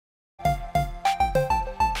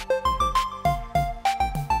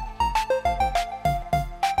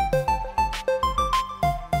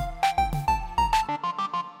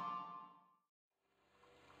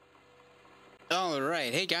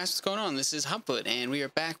guys, what's going on? This is HobFoote, and we are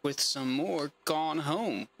back with some more Gone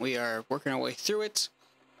Home. We are working our way through it.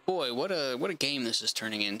 Boy, what a game this is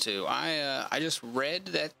turning into. I just read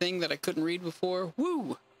that thing that I couldn't read before.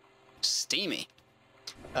 Woo! Steamy.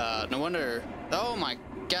 No wonder. Oh my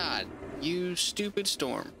God! You stupid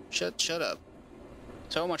storm! Shut up!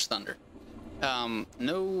 So much thunder.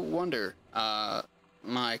 No wonder.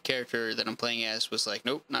 My character that I'm playing as was like,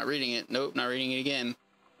 nope, not reading it. Nope, not reading it again.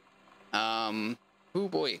 Oh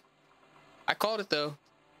boy. I called it though.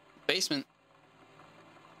 Basement.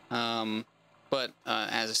 But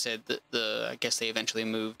as I said, I guess they eventually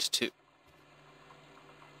moved to.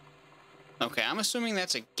 Okay, I'm assuming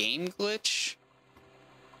that's a game glitch.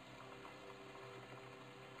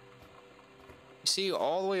 You see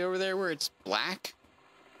all the way over there where it's black?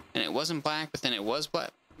 And it wasn't black, but then it was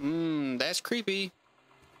black. That's creepy.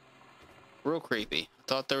 Real creepy. I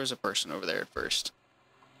thought there was a person over there at first.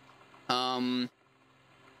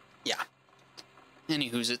 Yeah.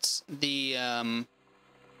 Anywho's, it's the,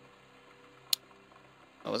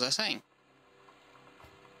 what was I saying?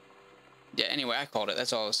 Yeah, anyway, I called it.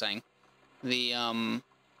 That's all I was saying. The,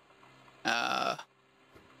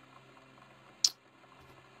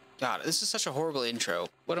 God, this is such a horrible intro.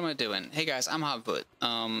 What am I doing? Hey guys, I'm HobFoote,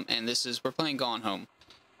 and we're playing Gone Home.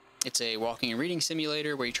 It's a walking and reading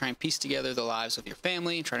simulator where you try and piece together the lives of your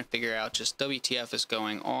family and try to figure out just WTF is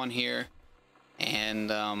going on here.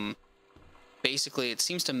 And, basically, it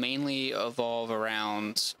seems to mainly evolve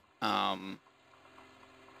around, our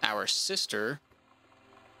sister,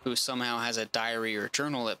 who somehow has a diary or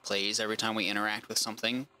journal that plays every time we interact with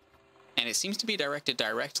something. And it seems to be directed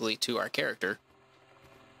directly to our character.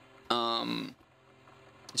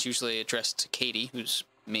 It's usually addressed to Katie, who's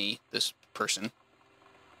me, this person.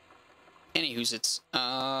 Anywho's, it's,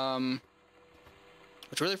 what's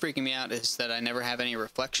really freaking me out is that I never have any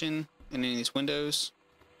reflection in any of these windows.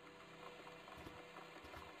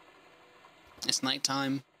 It's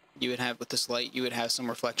nighttime. You would have, with this light, you would have some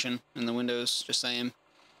reflection in the windows, just saying.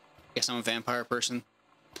 I guess I'm a vampire person.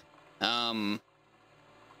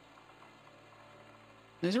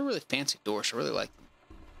 These are really fancy doors. I really like them.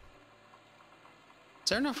 Is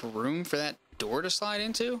there enough room for that door to slide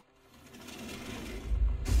into?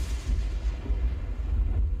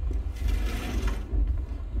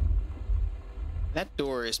 That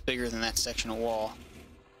door is bigger than that section of wall.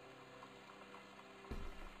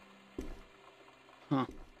 Huh.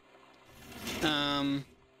 Oh,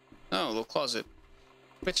 a little closet.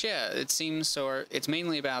 But yeah, it seems so. It's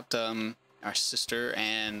mainly about our sister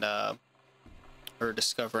and her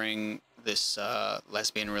discovering this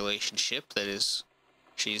lesbian relationship that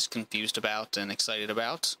she's confused about and excited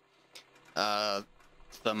about. The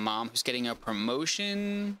mom who's getting a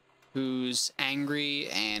promotion, who's angry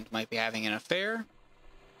and might be having an affair,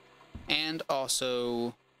 and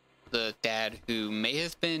also the dad who may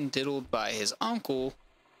have been diddled by his uncle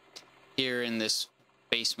here in this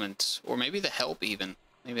basement, or maybe the help even.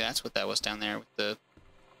 Maybe that's what that was down there with the,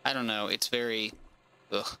 I don't know, it's very,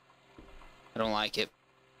 ugh, I don't like it.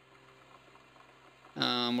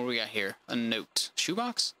 What do we got here? A note.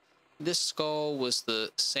 Shoebox? This skull was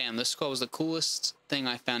this skull was the coolest thing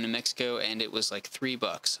I found in Mexico, and it was like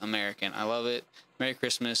 $3 American. I love it. Merry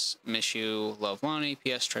Christmas. Miss you. Love, Lonnie.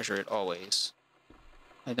 P.S. Treasure it always.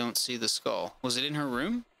 I don't see the skull. Was it in her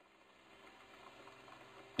room?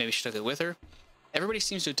 Maybe she took it with her? Everybody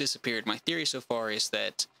seems to have disappeared. My theory so far is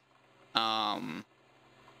that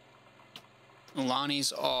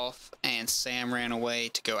Lonnie's off and Sam ran away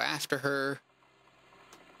to go after her.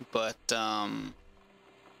 But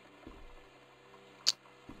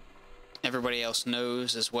everybody else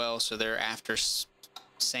knows as well, so they're after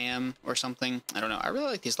Sam or something. I don't know. I really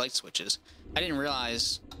like these light switches. I didn't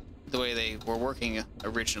realize the way they were working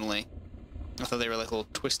originally. I thought they were like little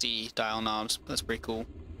twisty dial knobs. That's pretty cool.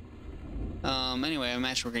 Anyway, I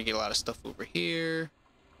imagine we're gonna get a lot of stuff over here.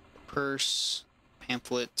 Purse,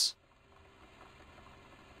 pamphlet.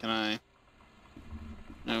 Can I?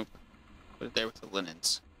 Nope. Put it there with the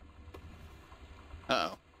linens.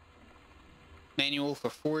 Uh-oh. Manual for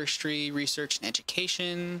Forestry, Research, and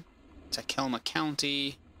Education. Takelma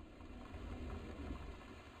County.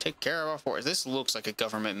 Take care of our forest. This looks like a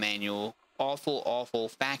government manual. Awful, awful.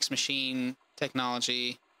 Fax machine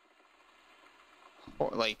technology. Or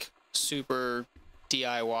like super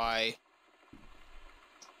DIY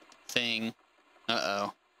thing.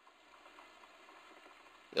 Uh-oh.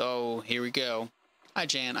 Oh, here we go. Hi,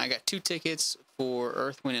 Jan. I got 2 tickets for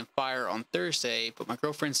Earth, Wind, and Fire on Thursday, but my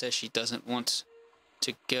girlfriend says she doesn't want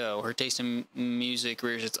to go. Her taste in music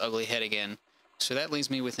rears its ugly head again. So that leaves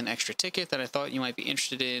me with an extra ticket that I thought you might be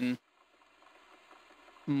interested in.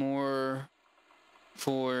 More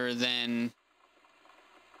for then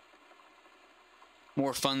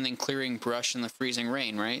more fun than clearing brush in the freezing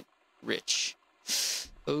rain, right? Rich.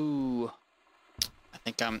 Oh, I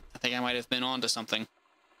think I might have been onto something.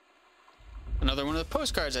 Another one of the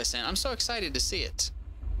postcards I sent. I'm so excited to see it.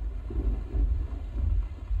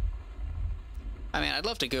 I mean, I'd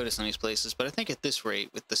love to go to some of these places, but I think at this rate,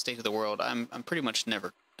 with the state of the world, I'm pretty much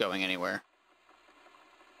never going anywhere.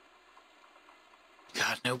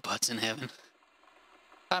 God, no butts in heaven.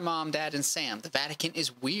 Hi, Mom, Dad, and Sam. The Vatican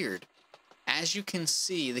is weird. As you can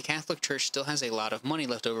see, the Catholic Church still has a lot of money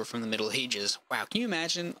left over from the Middle Ages. Wow, can you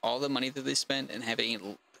imagine all the money that they spent and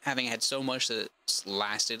having had so much that it's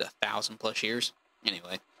lasted 1,000+ years?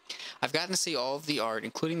 Anyway, I've gotten to see all of the art,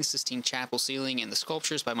 including the Sistine Chapel ceiling and the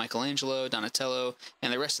sculptures by Michelangelo, Donatello,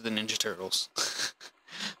 and the rest of the Ninja Turtles.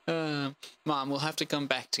 Mom, we'll have to come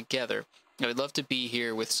back together. I would love to be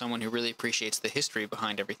here with someone who really appreciates the history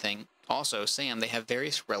behind everything. Also, Sam, they have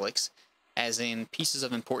various relics, as in pieces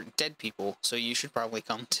of important dead people, so you should probably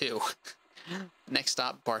come too. Next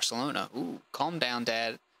stop, Barcelona. Ooh, calm down,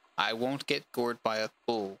 Dad. I won't get gored by a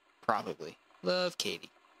bull, probably. Love, Katie.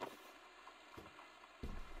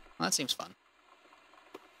 Well, that seems fun.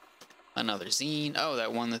 Another zine. Oh,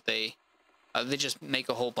 that one that they just make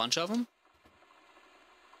a whole bunch of them?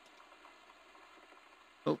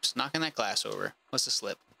 Oops, knocking that glass over. What's the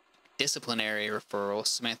slip? Disciplinary referral,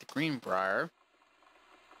 Samantha Greenbrier.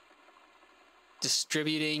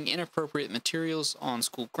 Distributing inappropriate materials on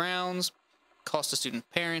school grounds. Cost to student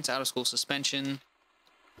parents, out-of-school suspension.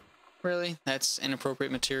 Really? That's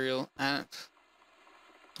inappropriate material? I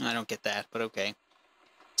don't get that, but okay.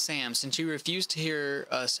 Sam, since you refused to hear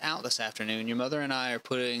us out this afternoon, your mother and I are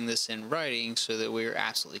putting this in writing so that we are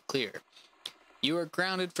absolutely clear. You are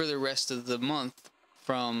grounded for the rest of the month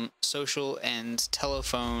from social and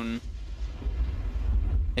telephone...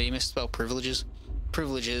 Did you misspell privileges?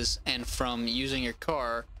 Privileges, and from using your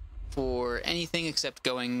car for anything except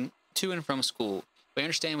going to and from school. We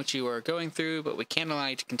understand what you are going through, but we can't allow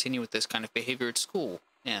you to continue with this kind of behavior at school.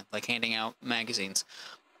 Yeah, like handing out magazines.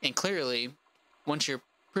 And clearly, once your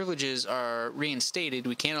privileges are reinstated,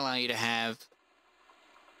 we can't allow you to have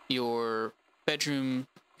your bedroom...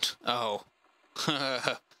 Oh.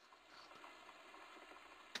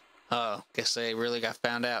 Oh, guess they really got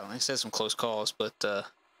found out. They said some close calls, but,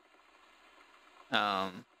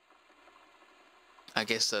 I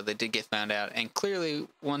guess they did get found out. And clearly,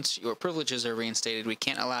 once your privileges are reinstated, we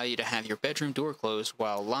can't allow you to have your bedroom door closed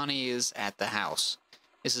while Lonnie is at the house.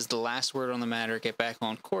 This is the last word on the matter. Get back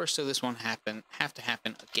on course so this won't have to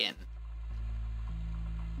happen again.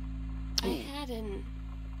 I had an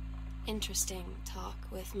interesting talk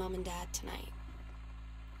with Mom and Dad tonight.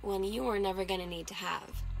 One you were never gonna need to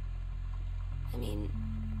have. I mean,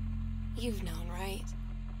 you've known, right?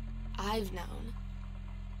 I've known.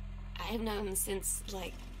 I've known since,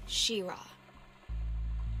 like, She-Ra.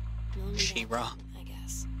 She-Ra? I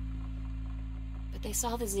guess. But they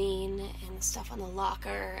saw the zine and the stuff on the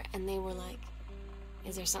locker, and they were like,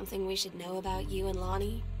 is there something we should know about you and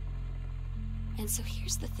Lonnie? And so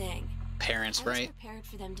here's the thing. Parents, right? I was prepared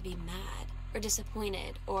for them to be mad, or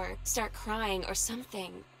disappointed, or start crying, or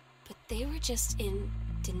something. But they were just in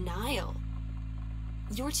denial.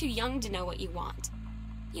 You're too young to know what you want.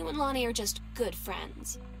 You and Lonnie are just good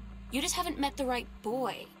friends. You just haven't met the right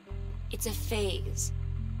boy. It's a phase.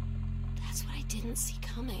 That's what I didn't see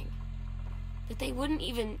coming. That they wouldn't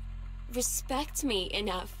even respect me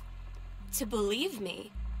enough to believe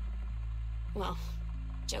me. Well,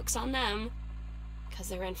 joke's on them, because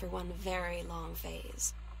they're in for one very long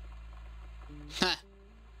phase. Huh.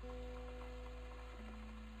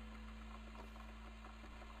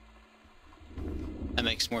 That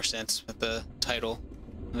makes more sense with the title.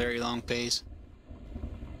 Very long phase.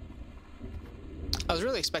 I was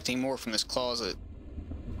really expecting more from this closet.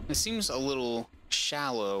 It seems a little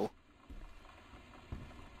shallow.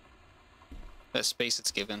 That space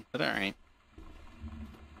it's given, but alright.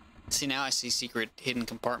 See, now I see secret hidden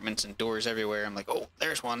compartments and doors everywhere. I'm like, oh,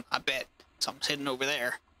 there's one. I bet something's hidden over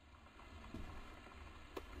there.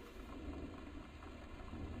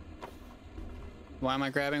 Why am I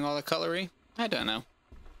grabbing all the cutlery? I don't know.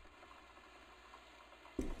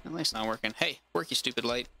 At least not working. Hey, work, you stupid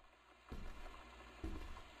light.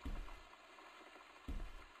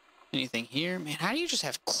 Anything here? Man, how do you just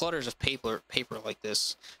have clutters of paper like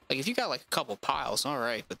this? Like, if you got, like, a couple piles,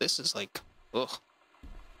 alright, but this is, like, ugh.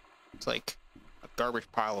 It's like a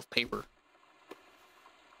garbage pile of paper.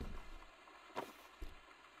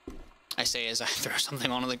 I say as I throw something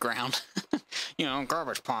onto the ground. You know,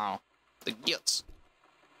 garbage pile. The guts.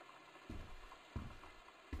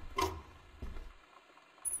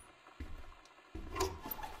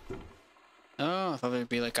 Oh, I thought there'd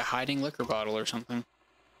be like a hiding liquor bottle or something.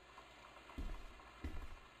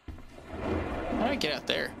 How do I get out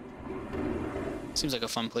there? Seems like a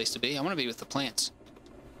fun place to be. I want to be with the plants.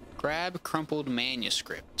 Grab crumpled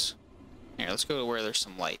manuscript. Here, let's go to where there's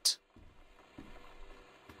some light.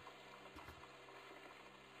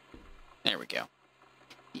 There we go.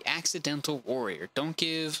 The Accidental Warrior. Don't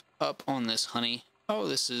give up on this, honey. Oh,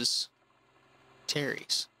 this is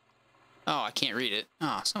Terry's. Oh, I can't read it.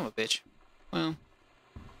 Oh, son of a bitch. Well.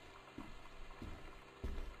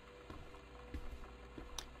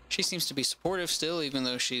 She seems to be supportive still, even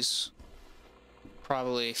though she's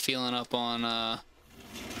probably feeling up on,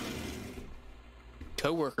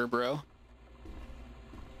 coworker, bro.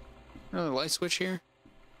 Another light switch here?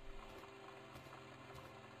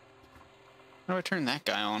 How do I turn that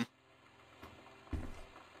guy on?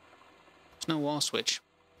 There's no wall switch.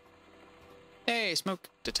 Hey, smoke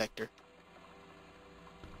detector.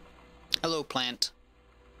 Hello, plant.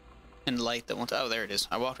 And light that wants... Oh, there it is.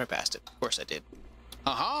 I walked right past it. Of course I did.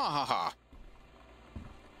 Ha ha ha ha.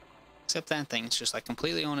 Except that thing's just like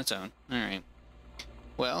completely on its own. Alright.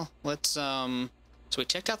 Well, let's, So we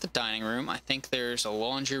checked out the dining room. I think there's a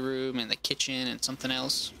laundry room and the kitchen and something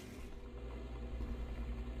else.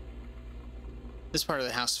 This part of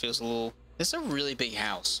the house feels a little... This is a really big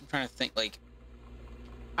house. I'm trying to think, like...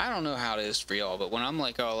 I don't know how it is for y'all, but when I'm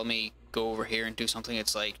like, oh, let me go over here and do something,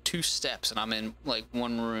 it's like 2 steps and I'm in, like,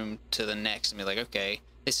 one room to the next and be like, okay,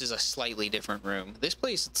 this is a slightly different room. This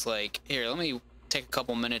place, it's like, here, let me take a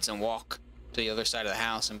couple minutes and walk to the other side of the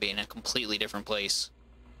house and be in a completely different place.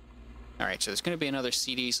 Alright, so there's going to be another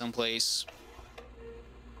CD someplace.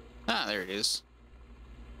 Ah, there it is.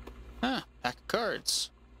 Ah, pack of cards.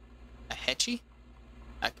 A hetchy?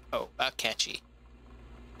 A catchy.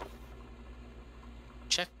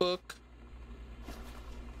 Checkbook.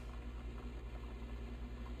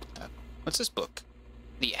 What's this book?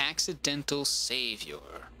 The Accidental Savior.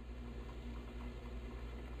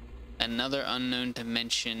 Another unknown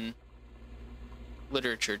dimension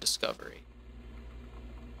literature discovery.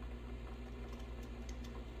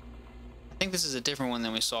 I think this is a different one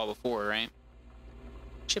than we saw before, right?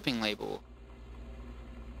 Shipping label.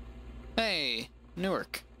 Hey,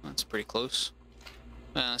 Newark. That's pretty close.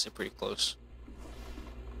 Well, I say pretty close.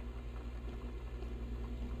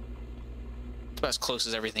 It's about as close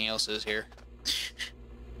as everything else is here.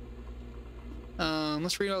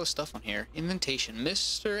 Let's read all the stuff on here. Invitation.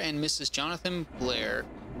 Mr. and Mrs. Jonathan Blair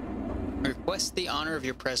request the honor of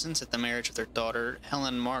your presence at the marriage of their daughter,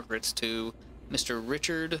 Helen Margaret, to Mr.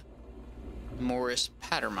 Richard Morris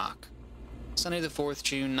Pattermock. Sunday the 4th,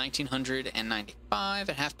 June, 1995,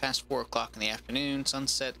 at 4:30 in the afternoon,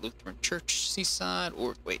 Sunset Lutheran Church, Seaside,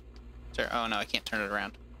 or, wait, sorry, oh no, I can't turn it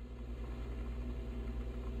around.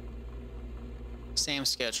 Sam's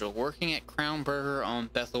schedule, working at Crown Burger on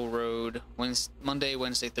Bethel Road, Monday,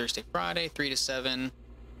 Wednesday, Thursday, Friday, 3 to 7,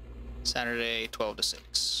 Saturday, 12 to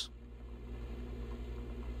 6.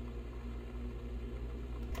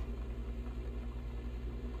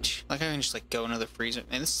 Like, I can just, like, go into the freezer.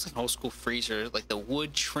 Man, this is like an old school freezer. Like, the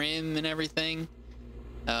wood trim and everything.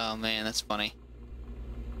 Oh, man, that's funny.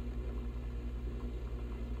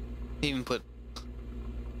 They even put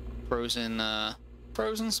frozen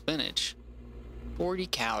spinach. 40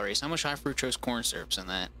 calories. How much high fructose corn syrup's in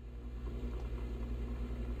that?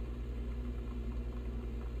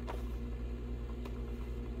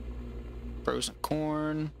 Frozen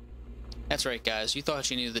corn. That's right, guys. You thought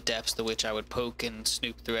you knew the depths to which I would poke and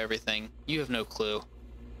snoop through everything. You have no clue.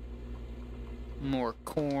 More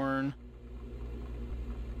corn.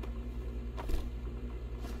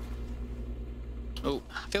 Oh,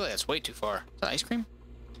 I feel like that's way too far. Is that ice cream?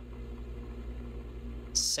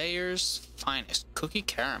 Sayer's Finest. Cookie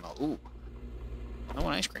caramel. Ooh. I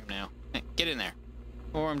want ice cream now. Hey, get in there.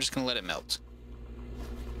 Or I'm just going to let it melt.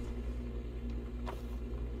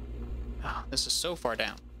 Oh, this is so far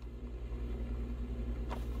down.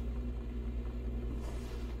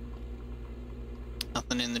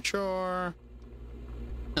 Nothing in the drawer.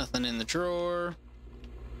 Nothing in the drawer.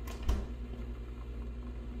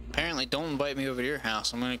 Apparently, don't invite me over to your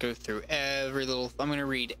house. I'm going to go through every little... I'm going to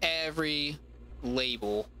read every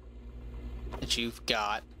label that you've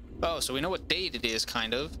got. Oh, so we know what date it is,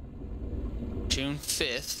 kind of. June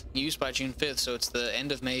 5th. Used by June 5th, so it's the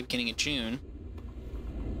end of May, beginning of June.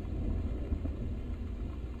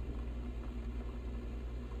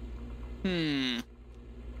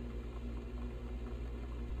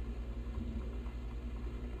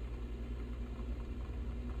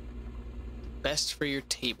 Best for your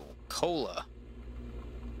table. Cola.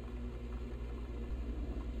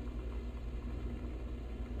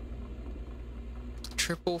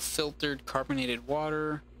 triple filtered carbonated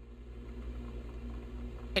water.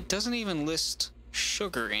 It doesn't even list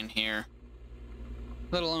sugar in here,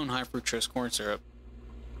 let alone high fructose corn syrup.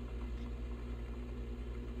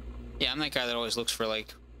 Yeah, I'm that guy that always looks for,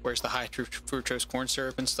 like, where's the high fructose corn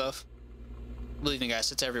syrup and stuff. Believe me,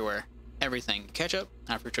 guys, it's everywhere. Everything. Ketchup,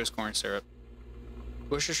 high fructose corn syrup.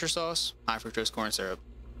 Worcestershire sauce, high fructose corn syrup.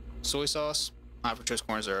 Soy sauce, high fructose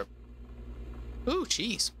corn syrup. Ooh,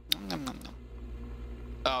 cheese. Nom, nom, nom.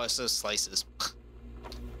 Oh, it says slices.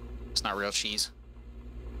 It's not real cheese.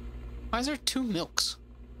 Why is there 2 milks?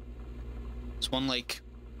 There's one, like...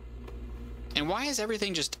 And why is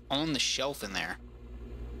everything just on the shelf in there?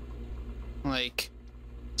 Like,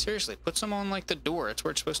 seriously, put some on, like, the door. It's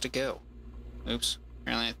where it's supposed to go. Oops.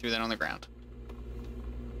 Apparently I threw that on the ground.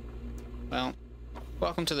 Well,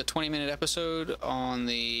 welcome to the 20-minute episode on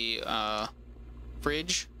the,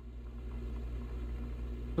 fridge.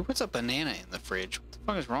 Who puts a banana in the fridge? What the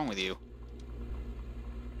fuck is wrong with you?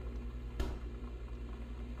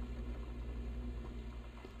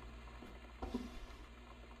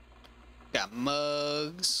 Got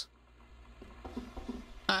mugs.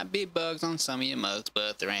 Might be bugs on some of your mugs,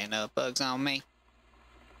 but there ain't no bugs on me.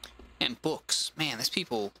 And books. Man, these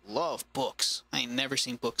people love books. I ain't never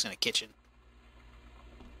seen books in a kitchen.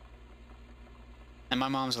 And my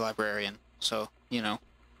mom's a librarian, so, you know.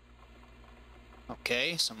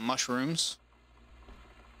 Okay, some mushrooms.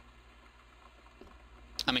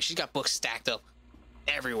 I mean, she's got books stacked up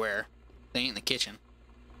everywhere. They ain't in the kitchen.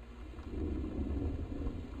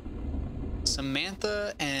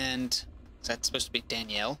 Samantha and... Is that supposed to be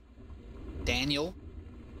Danielle? Daniel?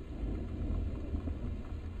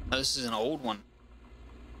 Oh, this is an old one.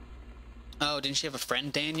 Oh, didn't she have a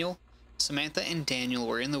friend, Daniel? Samantha and Daniel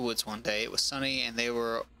were in the woods one day. It was sunny, and they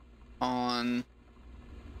were on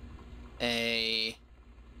an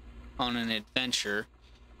adventure.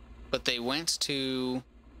 But they went to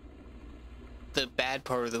the bad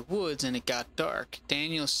part of the woods, and it got dark.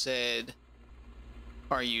 Daniel said,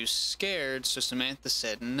 "Are you scared?" So Samantha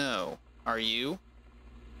said, "No." Are you?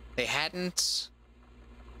 They hadn't...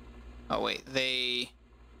 Oh, wait. They...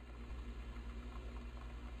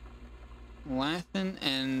 Laughing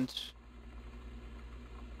and...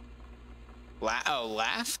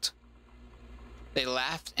 laughed? They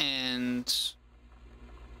laughed and...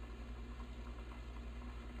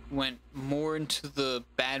 went more into the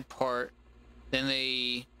bad part. Then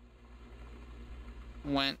they...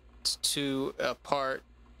 went to a part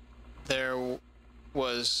there...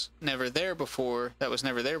 was never there before, that was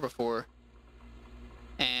never there before,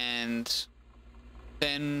 and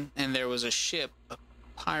then, and there was a ship, a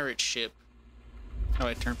pirate ship, oh,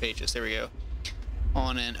 I turned pages, there we go,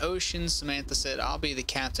 on an ocean. Samantha said, "I'll be the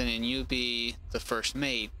captain and you be the first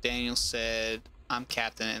mate." Daniel said, "I'm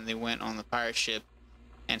captain," and they went on the pirate ship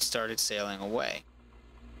and started sailing away.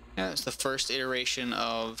 Yeah, that's the first iteration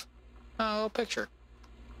of a little picture.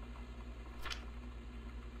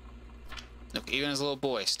 Look, even as a little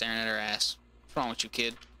boy staring at her ass. What's wrong with you,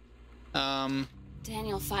 kid?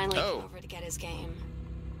 Daniel finally came over to get his game.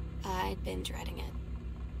 I'd been dreading it.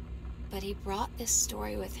 But he brought this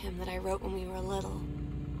story with him that I wrote when we were little.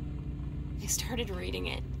 I started reading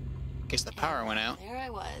it. Guess the power went out. There I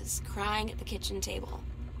was, crying at the kitchen table.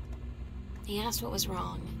 He asked what was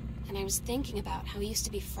wrong, and I was thinking about how we used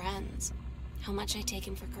to be friends, how much I take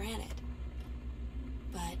him for granted.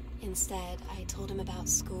 But instead, I told him about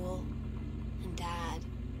school, and Dad,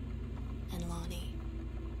 and Lonnie.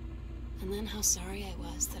 And then how sorry I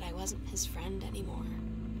was that I wasn't his friend anymore.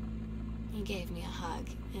 He gave me a hug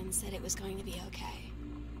and said it was going to be okay.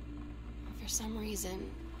 And for some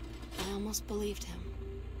reason, I almost believed him.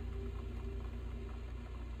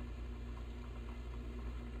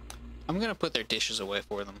 I'm gonna put their dishes away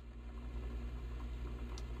for them.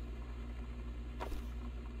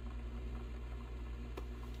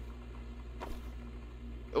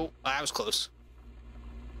 Oh, I was close.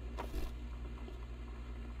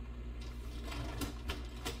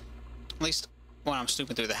 At least when I'm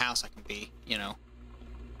snooping through the house, I can be, you know,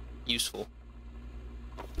 useful.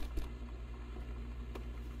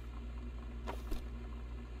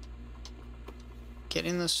 Get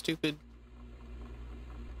in the stupid...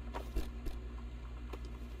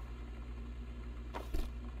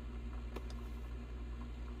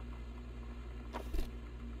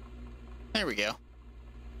 There we go.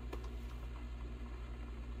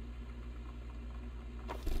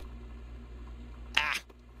 Ah!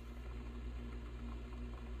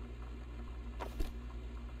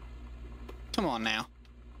 Come on now.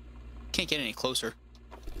 Can't get any closer.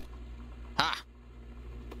 Ha!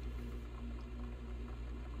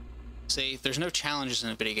 See, if there's no challenges in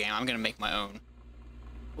a video game, I'm gonna make my own.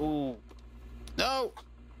 Ooh. No!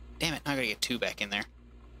 Damn it, I gotta get 2 back in there.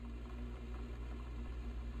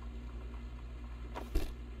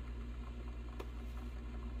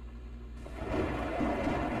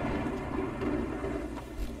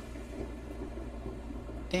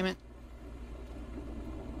 Damn it.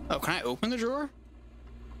 Oh, can I open the drawer?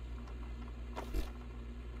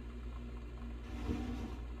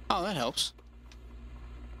 Oh, that helps.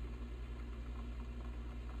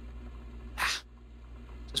 Ah.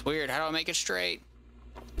 This is weird. How do I make it straight?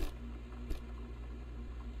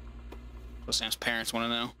 What Sam's parents want to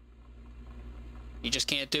know. You just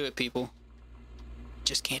can't do it, people. You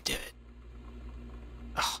just can't do it.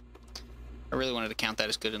 Oh, I really wanted to count that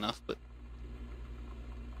as good enough, but...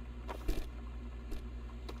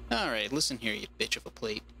 Alright, listen here, you bitch of a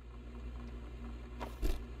plate.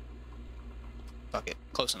 Fuck it.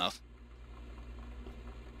 Close enough.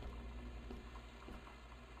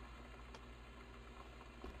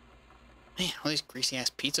 Man, all these greasy-ass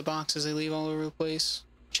pizza boxes they leave all over the place.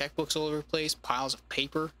 Checkbooks all over the place. Piles of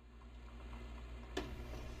paper.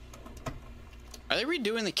 Are they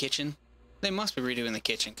redoing the kitchen? They must be redoing the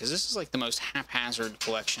kitchen, because this is like the most haphazard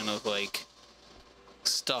collection of, like,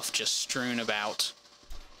 stuff just strewn about.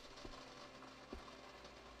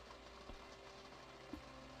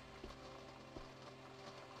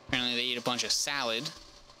 Apparently they eat a bunch of salad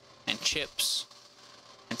and chips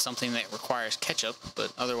and something that requires ketchup,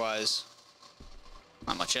 but otherwise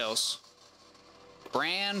not much else.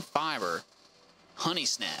 Bran fiber. Honey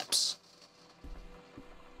snaps.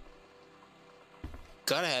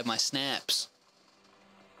 Gotta have my snaps.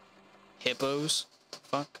 Hippos.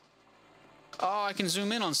 Fuck. Oh, I can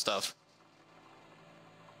zoom in on stuff.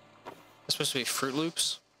 That's supposed to be Fruit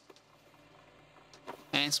Loops.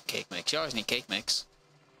 And some cake mix. You always need cake mix.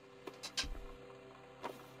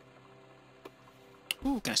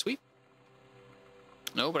 Ooh, can I sweep?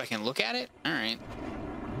 No, but I can look at it? Alright.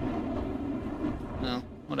 Well,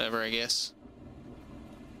 whatever, I guess.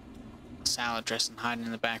 Salad dressing hiding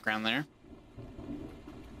in the background there.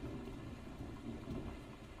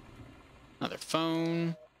 Another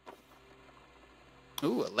phone.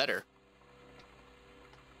 Ooh, a letter.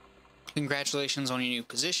 Congratulations on your new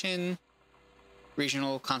position.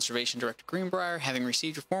 Regional Conservation Director Greenbrier, having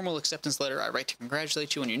received your formal acceptance letter, I write to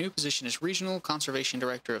congratulate you on your new position as Regional Conservation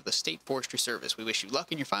Director of the State Forestry Service. We wish you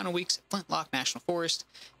luck in your final weeks at Flintlock National Forest,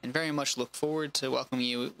 and very much look forward to welcoming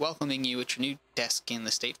you at your new desk in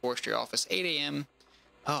the State Forestry Office, 8 a.m.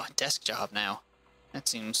 Oh, a desk job now. That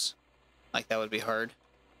seems like that would be hard.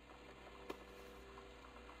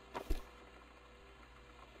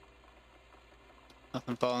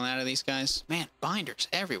 Nothing falling out of these guys. Man, binders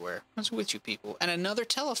everywhere. What's with you people? And another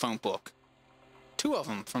telephone book. 2 of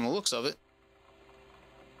them, from the looks of it.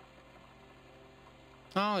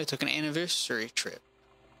 Oh, they took an anniversary trip.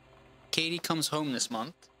 Katie comes home this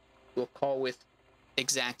month. We'll call with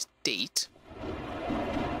exact date.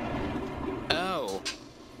 Oh.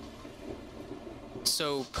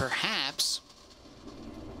 So, perhaps...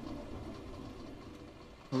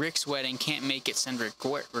 Rick's wedding can't make it, send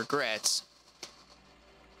regrets.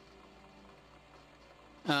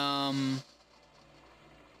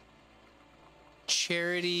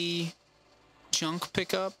 Charity junk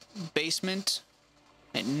pickup, basement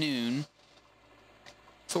at noon,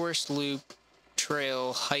 Forest Loop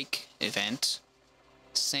Trail hike event,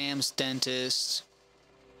 Sam's dentist,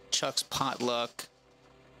 Chuck's potluck.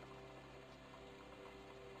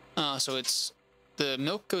 So it's, the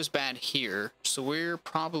milk goes bad here, so we're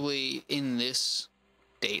probably in this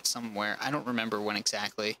date somewhere. I don't remember when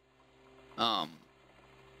exactly.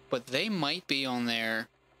 But they might be on their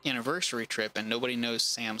anniversary trip and nobody knows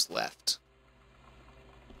Sam's left.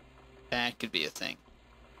 That could be a thing.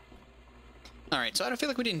 Alright, so I don't feel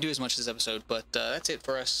like we didn't do as much this episode, but that's it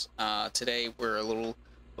for us. Today we're a little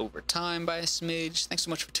over time by a smidge. Thanks so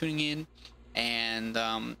much for tuning in, and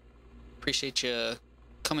appreciate you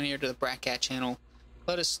coming here to the BratCat channel.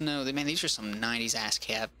 Let us know. Man, these are some 90s ass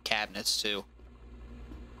cabinets too.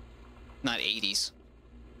 Not 80s.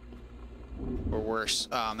 Or worse.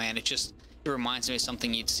 Oh man, it reminds me of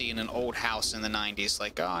something you'd see in an old house in the 90s.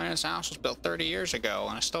 Like, oh, this house was built 30 years ago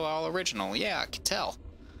and it's still all original. Yeah, I could tell.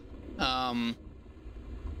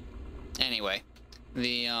 Anyway,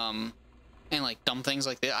 and like dumb things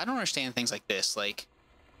like this. I don't understand things like this. Like,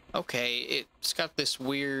 okay, it's got this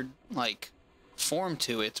weird like form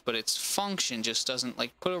to it, but its function just doesn't,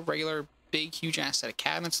 like, put a regular big huge ass set of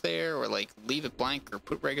cabinets there, or like leave it blank, or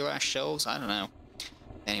put regular ass shelves. I don't know.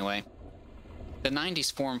 Anyway, the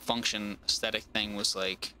 90s form function aesthetic thing was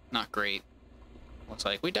like not great. It's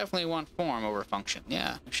like, we definitely want form over function.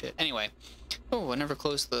 Yeah, no shit. Anyway, oh, I never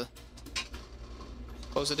closed the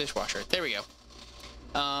Close the dishwasher. There we go.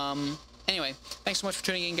 Anyway, thanks so much for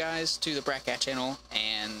tuning in, guys, to the BratCat channel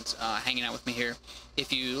and hanging out with me here.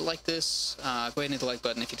 If you like this, go ahead and hit the like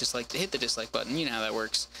button. If you dislike, hit the dislike button. You know how that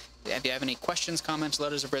works. If you have any questions, comments,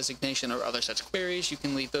 letters of resignation, or other such queries, you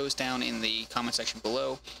can leave those down in the comment section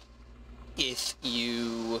below. If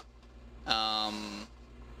you, what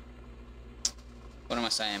am I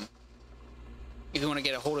saying? If you want to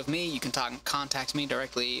get a hold of me, you can contact me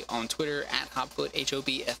directly on Twitter at HobFoote,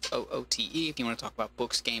 HobFoote. If you want to talk about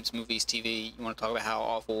books, games, movies, TV, you want to talk about how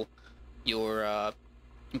awful your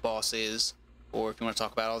boss is, or if you want to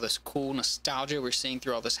talk about all this cool nostalgia we're seeing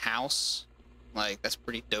through all this house, like, that's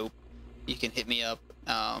pretty dope, you can hit me up.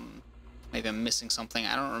 Maybe I'm missing something.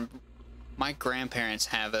 I don't remember. My grandparents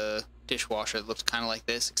have a dishwasher that looks kind of like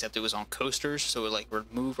this, except it was on coasters, so it, like,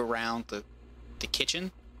 would move around the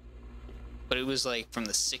kitchen. But it was, like, from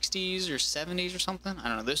the 60s or 70s or something. I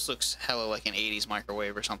don't know. This looks hella like an 80s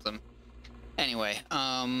microwave or something. Anyway,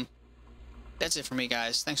 that's it for me,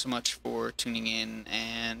 guys. Thanks so much for tuning in,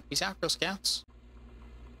 and peace out, Girl Scouts.